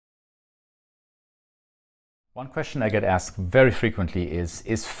One question I get asked very frequently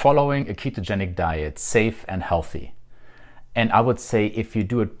is following a ketogenic diet safe and healthy? And I would say if you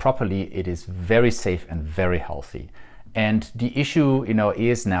do it properly, it is very safe and very healthy. And the issue,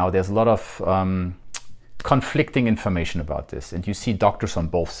 is now there's a lot of conflicting information about this. And you see doctors on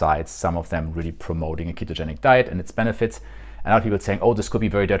both sides, some of them really promoting a ketogenic diet and its benefits, and other people saying, oh, this could be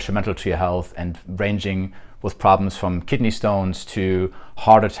very detrimental to your health, and ranging with problems from kidney stones to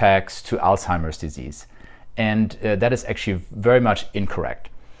heart attacks to Alzheimer's disease. And that is actually very much incorrect.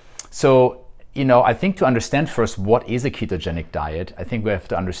 So, I think to understand first what is a ketogenic diet, I think we have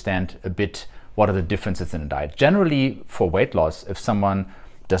to understand a bit what are the differences in a diet. Generally, for weight loss, if someone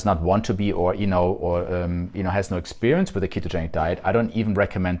does not want to be or has no experience with a ketogenic diet, I don't even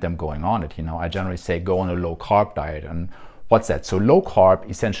recommend them going on it. I generally say go on a low-carb diet. And what's that? So low-carb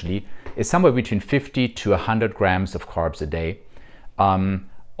essentially is somewhere between 50 to 100 grams of carbs a day.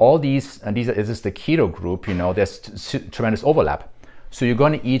 All these, and this is the keto group, there's tremendous overlap. So you're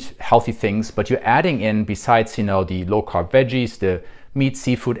going to eat healthy things, but you're adding in, besides, the low-carb veggies, the meat,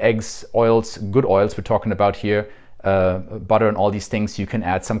 seafood, eggs, oils, good oils we're talking about here, butter and all these things, you can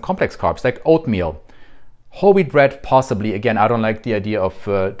add some complex carbs like oatmeal, whole wheat bread, possibly. Again, I don't like the idea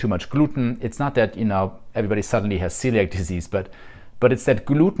of too much gluten. It's not that, everybody suddenly has celiac disease, but it's that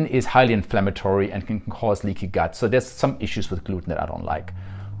gluten is highly inflammatory and can cause leaky gut. So there's some issues with gluten that I don't like.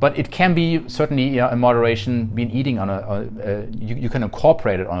 But it can be certainly, in moderation, being eating on you can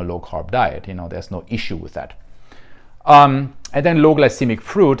incorporate it on a low-carb diet. There's no issue with that. And then low glycemic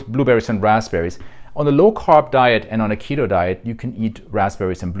fruit, blueberries and raspberries. On a low-carb diet and on a keto diet, you can eat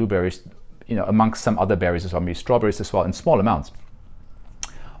raspberries and blueberries, amongst some other berries as well, maybe strawberries as well, in small amounts.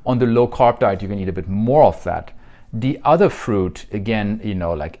 On the low-carb diet, you can eat a bit more of that. The other fruit, again,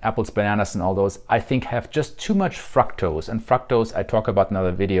 like apples, bananas and all those, I think have just too much fructose. And fructose, I talk about in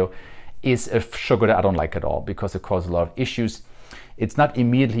another video, is a sugar that I don't like at all because it causes a lot of issues. It's not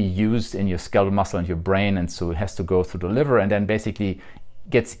immediately used in your skeletal muscle and your brain, and so it has to go through the liver and then basically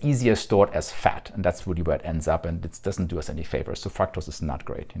gets easier stored as fat. And that's really where it ends up, and it doesn't do us any favors. So fructose is not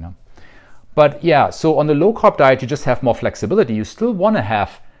great, But yeah, so on the low-carb diet, you just have more flexibility. You still want to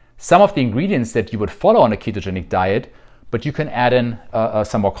have some of the ingredients that you would follow on a ketogenic diet, but you can add in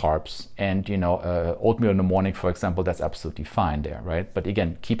some more carbs. And oatmeal in the morning, for example, that's absolutely fine there, right? But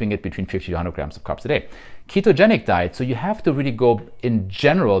again, keeping it between 50 to 100 grams of carbs a day. Ketogenic diet, so you have to really go in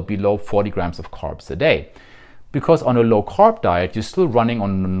general below 40 grams of carbs a day. Because on a low-carb diet, you're still running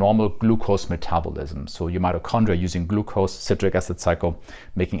on a normal glucose metabolism. So your mitochondria using glucose, citric acid cycle,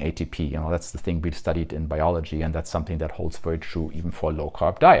 making ATP. That's the thing we studied in biology, and that's something that holds very true even for a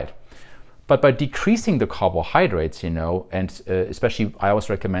low-carb diet. But by decreasing the carbohydrates, and especially I always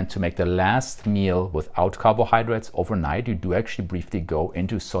recommend to make the last meal without carbohydrates overnight, you do actually briefly go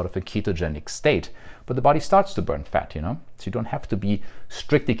into sort of a ketogenic state, but the body starts to burn fat, So you don't have to be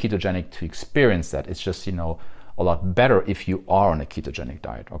strictly ketogenic to experience that. It's just, a lot better if you are on a ketogenic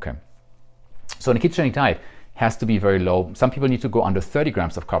diet. Okay. So on a ketogenic diet has to be very low. Some people need to go under 30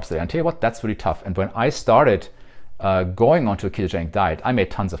 grams of carbs a day. And tell you what, that's really tough. And when I started going onto a ketogenic diet, I made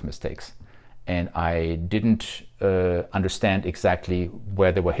tons of mistakes. And I didn't understand exactly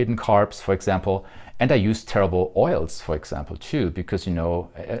where there were hidden carbs, for example. And I used terrible oils, for example, too, because,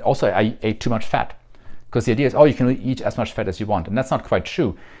 also I ate too much fat. Because the idea is, you can eat as much fat as you want. And that's not quite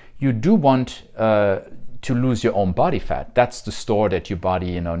true. You do want to lose your own body fat. That's the store that your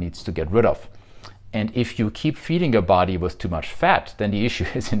body, needs to get rid of. And if you keep feeding your body with too much fat, then the issue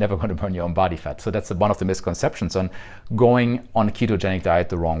is you're never going to burn your own body fat. So that's one of the misconceptions on going on a ketogenic diet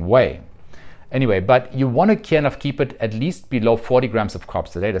the wrong way. Anyway, but you want to kind of keep it at least below 40 grams of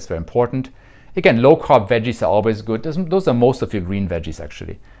carbs a day. That's very important. Again, low-carb veggies are always good. Those are most of your green veggies,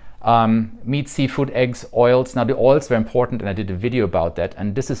 actually. Meat, seafood, eggs, oils. Now the oils are very important, and I did a video about that.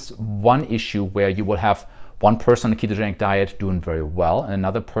 And this is one issue where you will have one person on a ketogenic diet doing very well and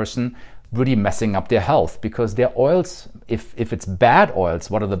another person really messing up their health, because their oils, if it's bad oils,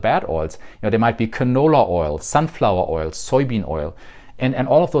 what are the bad oils? There might be canola oil, sunflower oil, soybean oil, and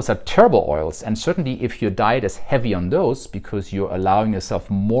all of those are terrible oils. And certainly if your diet is heavy on those because you're allowing yourself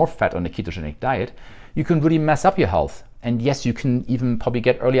more fat on a ketogenic diet, you can really mess up your health. And yes, you can even probably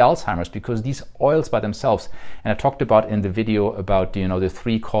get early Alzheimer's because these oils by themselves, and I talked about in the video about the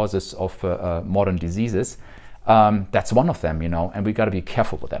 3 causes of modern diseases, that's one of them, and we got to be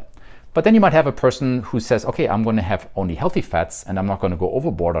careful with that. But then you might have a person who says, okay, I'm going to have only healthy fats and I'm not going to go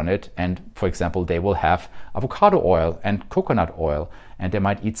overboard on it. And for example, they will have avocado oil and coconut oil, and they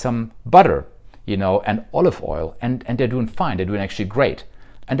might eat some butter, and olive oil, and they're doing fine. They're doing actually great.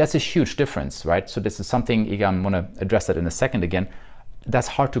 And that's a huge difference, right? So this is something, again, I'm going to address that in a second again. that's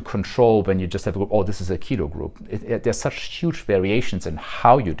hard to control when you just have a group, oh, this is a keto group. There's such huge variations in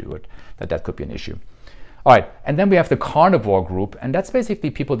how you do it that could be an issue. All right, and then we have the carnivore group, and that's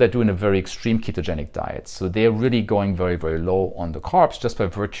basically people that do in a very extreme ketogenic diet. So they're really going very, very low on the carbs just by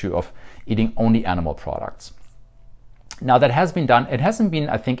virtue of eating only animal products. Now that has been done. It hasn't been,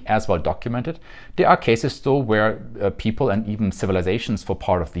 I think, as well documented. There are cases still where people and even civilizations for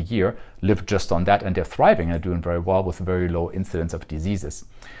part of the year live just on that, and they're thriving and doing very well with very low incidence of diseases.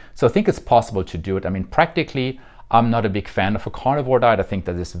 So I think it's possible to do it. I mean, practically, I'm not a big fan of a carnivore diet. I think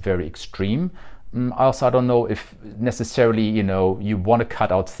that is very extreme. Also, I don't know if necessarily, you want to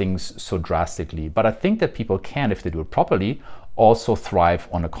cut out things so drastically, but I think that people can, if they do it properly, also thrive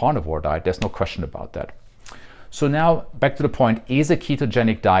on a carnivore diet. There's no question about that. So now back to the point, is a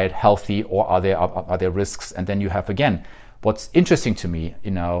ketogenic diet healthy, or are there risks? And then you have, again, what's interesting to me,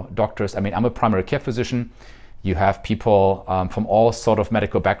 doctors, I mean, I'm a primary care physician. You have people from all sort of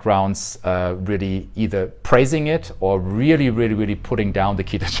medical backgrounds really either praising it or really, really, really putting down the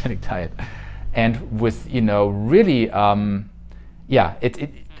ketogenic diet. And with, really,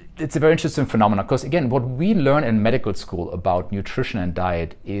 it's a very interesting phenomenon, because again, what we learn in medical school about nutrition and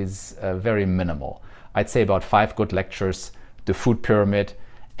diet is very minimal. I'd say about 5 good lectures, the food pyramid,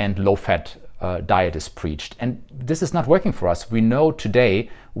 and low-fat diet is preached. And this is not working for us. We know today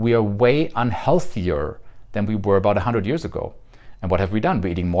we are way unhealthier than we were about 100 years ago. And what have we done?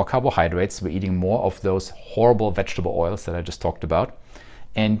 We're eating more carbohydrates. We're eating more of those horrible vegetable oils that I just talked about.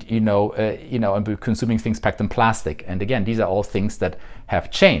 And and we're consuming things packed in plastic. And again, these are all things that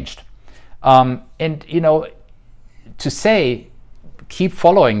have changed. To say keep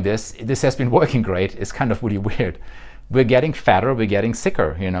following this has been working great is kind of really weird. We're getting fatter, we're getting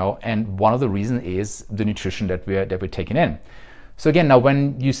sicker, and one of the reasons is the nutrition that we're taking in. So again, now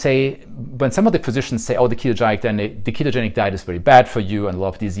when some of the physicians say, oh, the ketogenic diet is very bad for you and a lot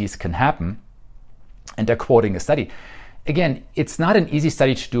of disease can happen, and they're quoting a study. Again, it's not an easy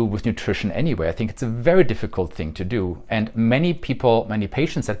study to do with nutrition anyway. I think it's a very difficult thing to do. And many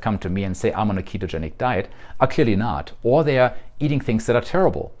patients that come to me and say, I'm on a ketogenic diet, are clearly not. Or they are eating things that are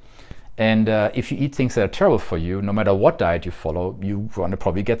terrible. And if you eat things that are terrible for you, no matter what diet you follow, you're going to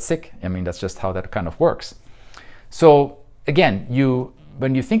probably get sick. I mean, that's just how that kind of works. So again,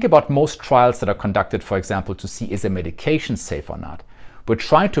 when you think about most trials that are conducted, for example, to see is a medication safe or not, we're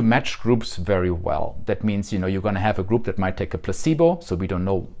trying to match groups very well. That means, you're going to have a group that might take a placebo, so we don't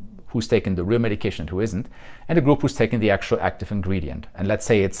know who's taking the real medication and who isn't, and a group who's taking the actual active ingredient. And let's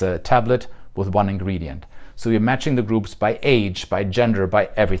say it's a tablet with one ingredient. So you're matching the groups by age, by gender, by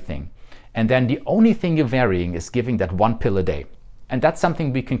everything. And then the only thing you're varying is giving that one pill a day. And that's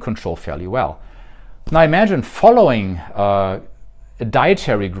something we can control fairly well. Now imagine following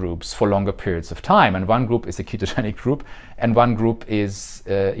dietary groups for longer periods of time, and one group is a ketogenic group and one group is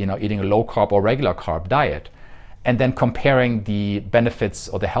eating a low carb or regular carb diet, and then comparing the benefits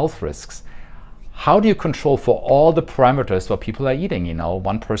or the health risks. How do you control for all the parameters what people are eating?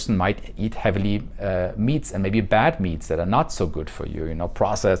 One person might eat heavily meats and maybe bad meats that are not so good for you,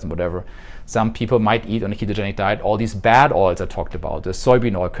 processed and whatever. Some people might eat on a ketogenic diet all these bad oils I talked about, the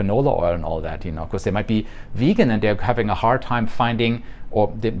soybean oil, canola oil and all that, because they might be vegan and they're having a hard time finding,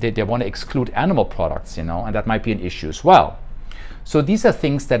 or they want to exclude animal products, and that might be an issue as well. So these are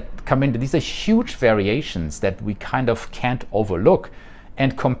things that come into, these are huge variations that we kind of can't overlook.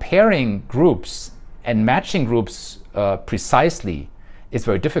 And comparing groups and matching groups precisely is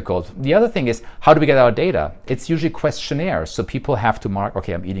very difficult. The other thing is, how do we get our data? It's usually questionnaires. So people have to mark,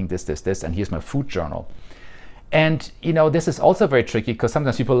 okay, I'm eating this, and here's my food journal. And this is also very tricky because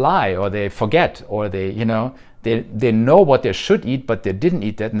sometimes people lie or they forget, or they know what they should eat, but they didn't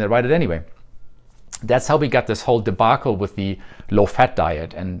eat that and they write it anyway. That's how we got this whole debacle with the low-fat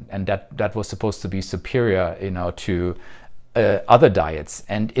diet, and that was supposed to be superior, to other diets,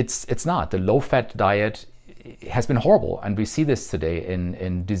 and it's not. The low-fat diet has been horrible, and we see this today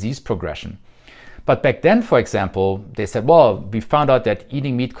in disease progression. But back then, for example, they said, well, we found out that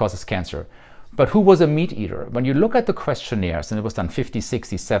eating meat causes cancer. But who was a meat eater? When you look at the questionnaires, and it was done 50s,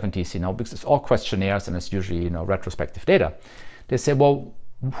 60s, 70s, because it's all questionnaires and it's usually retrospective data, they say, well,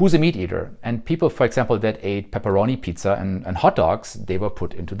 who's a meat eater? And people, for example, that ate pepperoni pizza and hot dogs, they were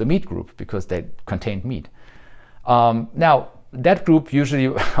put into the meat group because they contained meat. Now, that group usually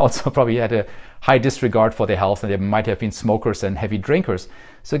also probably had a high disregard for their health, and they might have been smokers and heavy drinkers.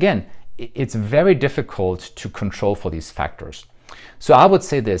 So again, it's very difficult to control for these factors. So I would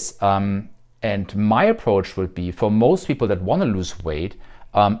say this, and my approach would be, for most people that want to lose weight,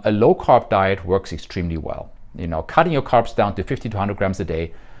 a low-carb diet works extremely well. Cutting your carbs down to 50 to 100 grams a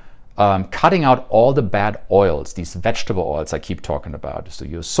day Cutting out all the bad oils, these vegetable oils I keep talking about. So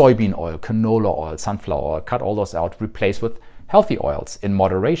your soybean oil, canola oil, sunflower oil, cut all those out, replace with healthy oils in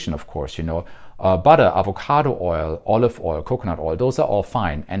moderation, of course, butter, avocado oil, olive oil, coconut oil, those are all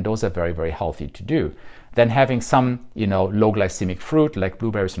fine. And those are very, very healthy to do. Then having some, low glycemic fruit like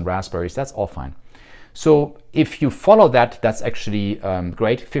blueberries and raspberries, that's all fine. So if you follow that, that's actually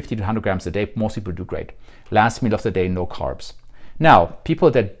great. 50 to 100 grams a day, most people do great. Last meal of the day, no carbs. Now,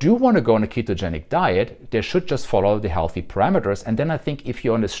 people that do want to go on a ketogenic diet, they should just follow the healthy parameters. And then I think if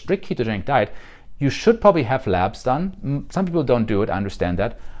you're on a strict ketogenic diet, you should probably have labs done. Some people don't do it, I understand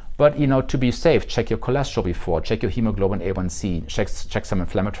that. But to be safe, check your cholesterol before, check your hemoglobin A1C, check some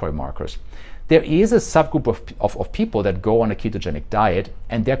inflammatory markers. There is a subgroup of people that go on a ketogenic diet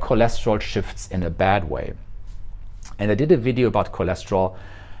and their cholesterol shifts in a bad way. And I did a video about cholesterol.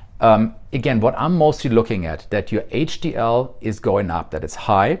 Again, what I'm mostly looking at, that your HDL is going up, that it's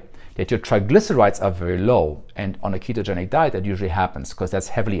high, that your triglycerides are very low. And on a ketogenic diet, that usually happens because that's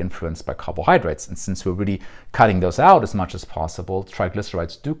heavily influenced by carbohydrates. And since we're really cutting those out as much as possible,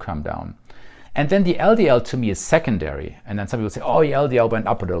 triglycerides do come down. And then the LDL to me is secondary. And then some people say, oh, the LDL went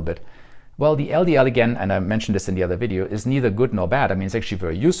up a little bit. Well, the LDL, again, and I mentioned this in the other video, is neither good nor bad. I mean, it's actually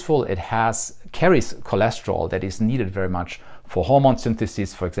very useful. It carries cholesterol that is needed very much for hormone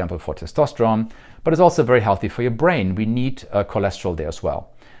synthesis, for example, for testosterone, but it's also very healthy for your brain. We need cholesterol there as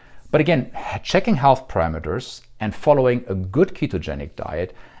well. But again, checking health parameters and following a good ketogenic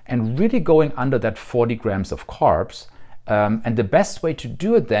diet and really going under that 40 grams of carbs. And the best way to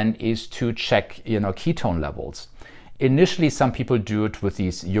do it then is to check, ketone levels. Initially, some people do it with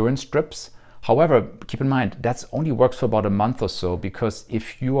these urine strips. However, keep in mind, that only works for about a month or so, because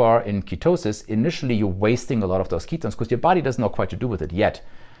if you are in ketosis, initially you're wasting a lot of those ketones because your body doesn't know quite what to do with it yet.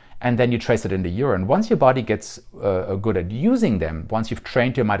 And then you trace it in the urine. Once your body gets good at using them, once you've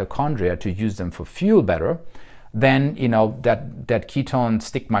trained your mitochondria to use them for fuel better, then that ketone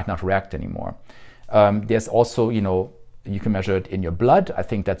stick might not react anymore. There's also, you can measure it in your blood. I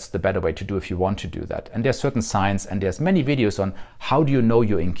think that's the better way to do if you want to do that. And there's certain science, and there's many videos on how do you know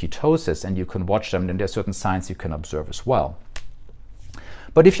you're in ketosis, and you can watch them, and there's certain science you can observe as well.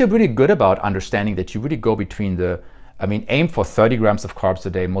 But if you're really good about understanding that you really go between aim for 30 grams of carbs a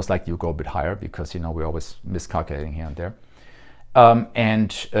day, most likely you go a bit higher because, we're always miscalculating here and there.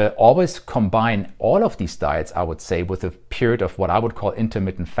 Always combine all of these diets, I would say, with a period of what I would call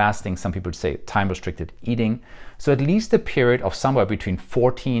intermittent fasting. Some people say time-restricted eating. So at least a period of somewhere between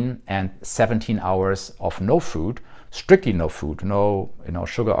 14 and 17 hours of no food, strictly no food, no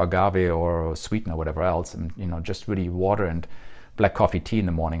sugar, agave, or sweetener, whatever else, and just really water and black coffee, tea in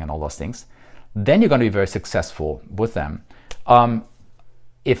the morning, and all those things. Then you're going to be very successful with them. Or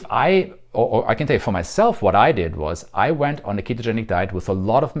I can tell you for myself, what I did was I went on a ketogenic diet with a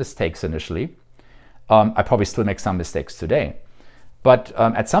lot of mistakes initially. I probably still make some mistakes today. But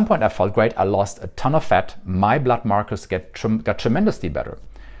at some point I felt great. I lost a ton of fat. My blood markers got tremendously better.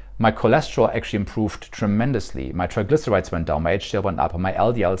 My cholesterol actually improved tremendously. My triglycerides went down, my HDL went up, and my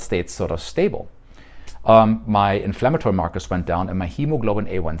LDL stayed sort of stable. My inflammatory markers went down, and my hemoglobin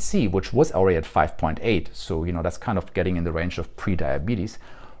A1C, which was already at 5.8, so that's kind of getting in the range of pre-diabetes,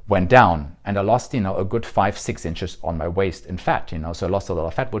 went down. And I lost a good 5-6 inches on my waist in fat, so I lost a lot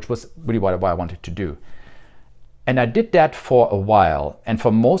of fat, which was really what I wanted to do. And I did that for a while. And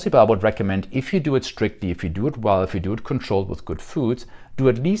for most people, I would recommend, if you do it strictly, if you do it well, if you do it controlled with good foods, do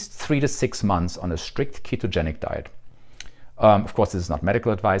at least 3 to 6 months on a strict ketogenic diet. Of course, this is not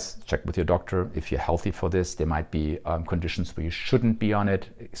medical advice. Check with your doctor if you're healthy for this. There might be conditions where you shouldn't be on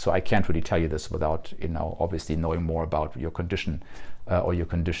it. So I can't really tell you this without, obviously knowing more about your condition or your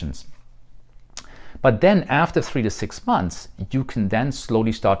conditions. But then after 3 to 6 months, you can then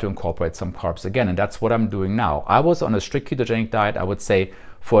slowly start to incorporate some carbs again. And that's what I'm doing now. I was on a strict ketogenic diet, I would say,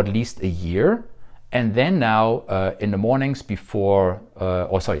 for at least a year. And then now in the mornings after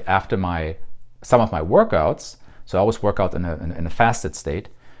some of my workouts, so I always work out in a fasted state,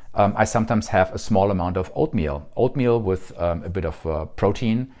 I sometimes have a small amount of oatmeal with a bit of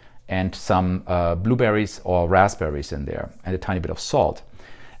protein and some blueberries or raspberries in there, and a tiny bit of salt.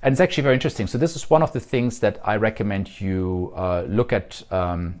 And it's actually very interesting. So this is one of the things that I recommend you look at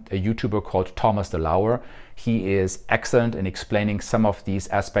a YouTuber called Thomas DeLauer. He is excellent in explaining some of these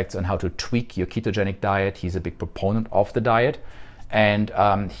aspects on how to tweak your ketogenic diet. He's a big proponent of the diet. And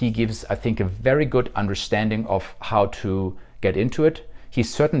he gives, I think, a very good understanding of how to get into it.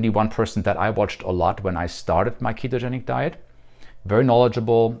 He's certainly one person that I watched a lot when I started my ketogenic diet. Very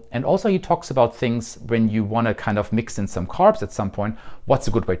knowledgeable. And also he talks about things when you want to kind of mix in some carbs at some point, what's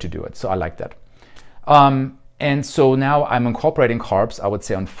a good way to do it. So I like that. And so now I'm incorporating carbs, I would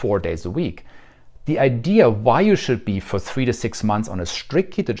say, on 4 days a week. The idea why you should be for 3 to 6 months on a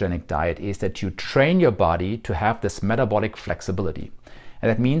strict ketogenic diet is that you train your body to have this metabolic flexibility.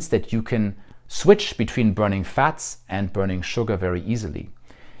 And that means that you can switch between burning fats and burning sugar very easily.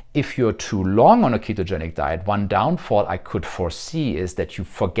 If you're too long on a ketogenic diet, one downfall I could foresee is that you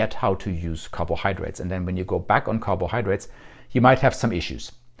forget how to use carbohydrates. And then when you go back on carbohydrates, you might have some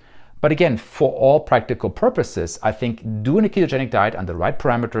issues. But again, for all practical purposes, I think doing a ketogenic diet under the right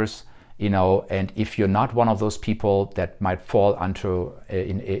parameters, and if you're not one of those people that might fall into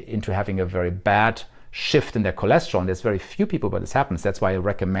having a very bad shift in their cholesterol, and there's very few people where this happens, that's why I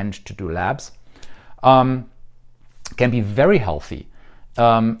recommend to do labs, can be very healthy.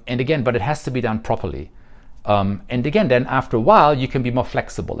 And again, but it has to be done properly. And again, then after a while, you can be more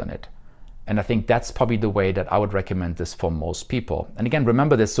flexible in it. And I think that's probably the way that I would recommend this for most people. And again,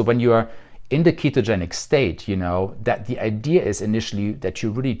 remember this, so when you are in the ketogenic state, that the idea is initially that you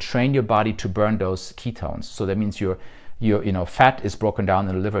really train your body to burn those ketones. So that means your fat is broken down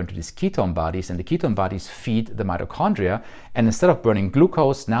in the liver into these ketone bodies, and the ketone bodies feed the mitochondria. And instead of burning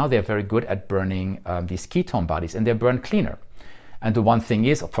glucose, now they're very good at burning these ketone bodies, and they're burned cleaner. And the one thing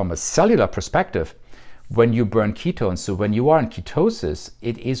is, from a cellular perspective, when you burn ketones, so when you are in ketosis,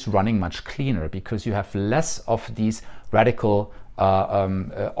 it is running much cleaner because you have less of these radical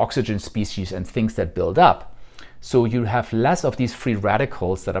oxygen species and things that build up. So you have less of these free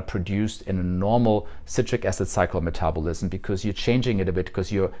radicals that are produced in a normal citric acid cycle metabolism because you're changing it a bit because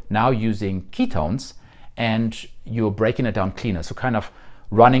you're now using ketones and you're breaking it down cleaner. So kind of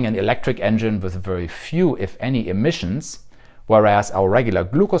running an electric engine with very few, if any, emissions, whereas our regular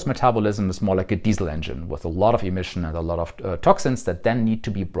glucose metabolism is more like a diesel engine with a lot of emission and a lot of toxins that then need to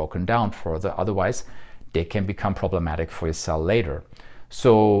be broken down further. Otherwise, they can become problematic for your cell later.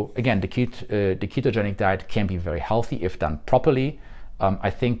 So again, the ketogenic diet can be very healthy if done properly. I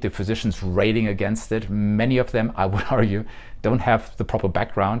think the physicians rating against it, many of them, I would argue, don't have the proper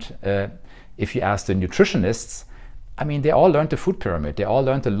background. If you ask the nutritionists, I mean, they all learned the food pyramid. They all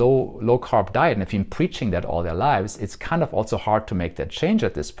learned the low carb diet. And if you've been preaching that all their lives, it's kind of also hard to make that change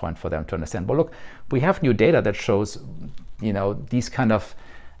at this point for them to understand, well, look, we have new data that shows, these kind of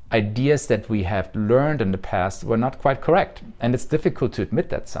ideas that we have learned in the past were not quite correct. And it's difficult to admit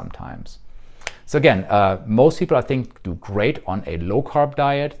that sometimes. So again, most people, I think, do great on a low carb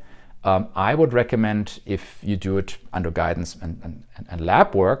diet. I would recommend, if you do it under guidance and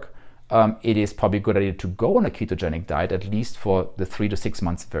lab work, it is probably a good idea to go on a ketogenic diet, at least for the 3 to 6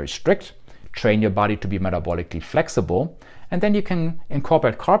 months, very strict. Train your body to be metabolically flexible, and then you can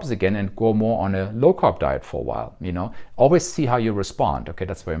incorporate carbs again and go more on a low carb diet for a while. Always see how you respond. Okay,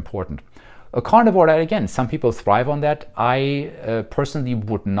 that's very important. A carnivore diet, again, some people thrive on that. I personally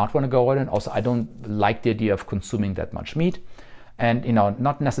would not want to go on it. Also, I don't like the idea of consuming that much meat, and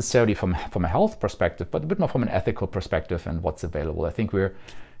not necessarily from a health perspective, but a bit more from an ethical perspective and what's available. I think we're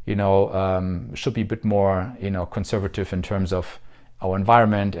should be a bit more conservative in terms of our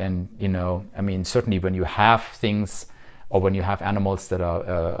environment. And I mean, certainly when you have things, or when you have animals that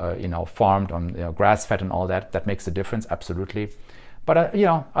are farmed on grass fed and all that, that makes a difference, absolutely. But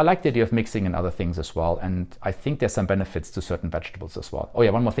I like the idea of mixing in other things as well, and I think there's some benefits to certain vegetables as well. Oh yeah,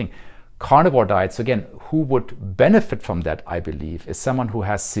 one more thing. Carnivore diets, again, who would benefit from that, I believe, is someone who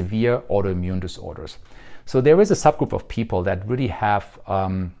has severe autoimmune disorders. So there is a subgroup of people that really have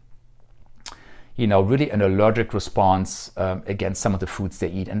really an allergic response against some of the foods they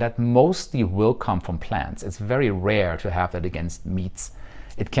eat, and that mostly will come from plants. It's very rare to have that against meats.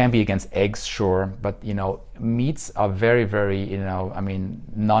 It can be against eggs, sure, but meats are very, very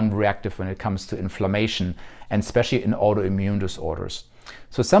non-reactive when it comes to inflammation, and especially in autoimmune disorders.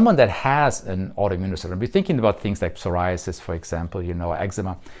 So someone that has an autoimmune disorder, we're thinking about things like psoriasis, for example,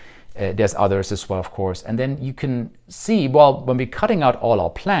 eczema. There's others as well, of course. And then you can see, well, when we're cutting out all our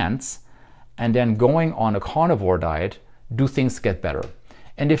plants and then going on a carnivore diet, do things get better?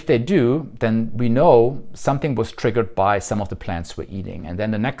 And if they do, then we know something was triggered by some of the plants we're eating. And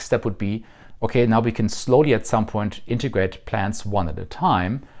then the next step would be, okay, now we can slowly at some point integrate plants one at a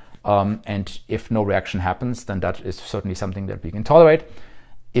time. And if no reaction happens, then that is certainly something that we can tolerate.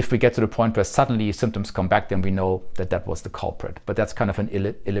 If we get to the point where suddenly symptoms come back, then we know that that was the culprit. But that's kind of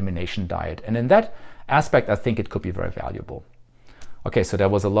an elimination diet. And in that aspect, I think it could be very valuable. Okay, so there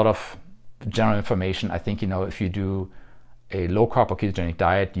was a lot of general information. I think, if you do a low carb or ketogenic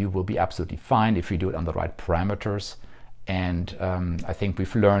diet, you will be absolutely fine if you do it on the right parameters. And I think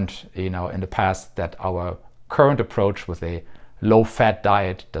we've learned, in the past that our current approach with a low fat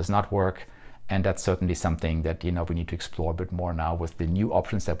diet does not work. And that's certainly something that, we need to explore a bit more now with the new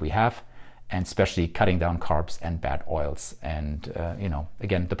options that we have. and especially cutting down carbs and bad oils and,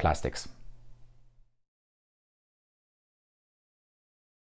 again, the plastics.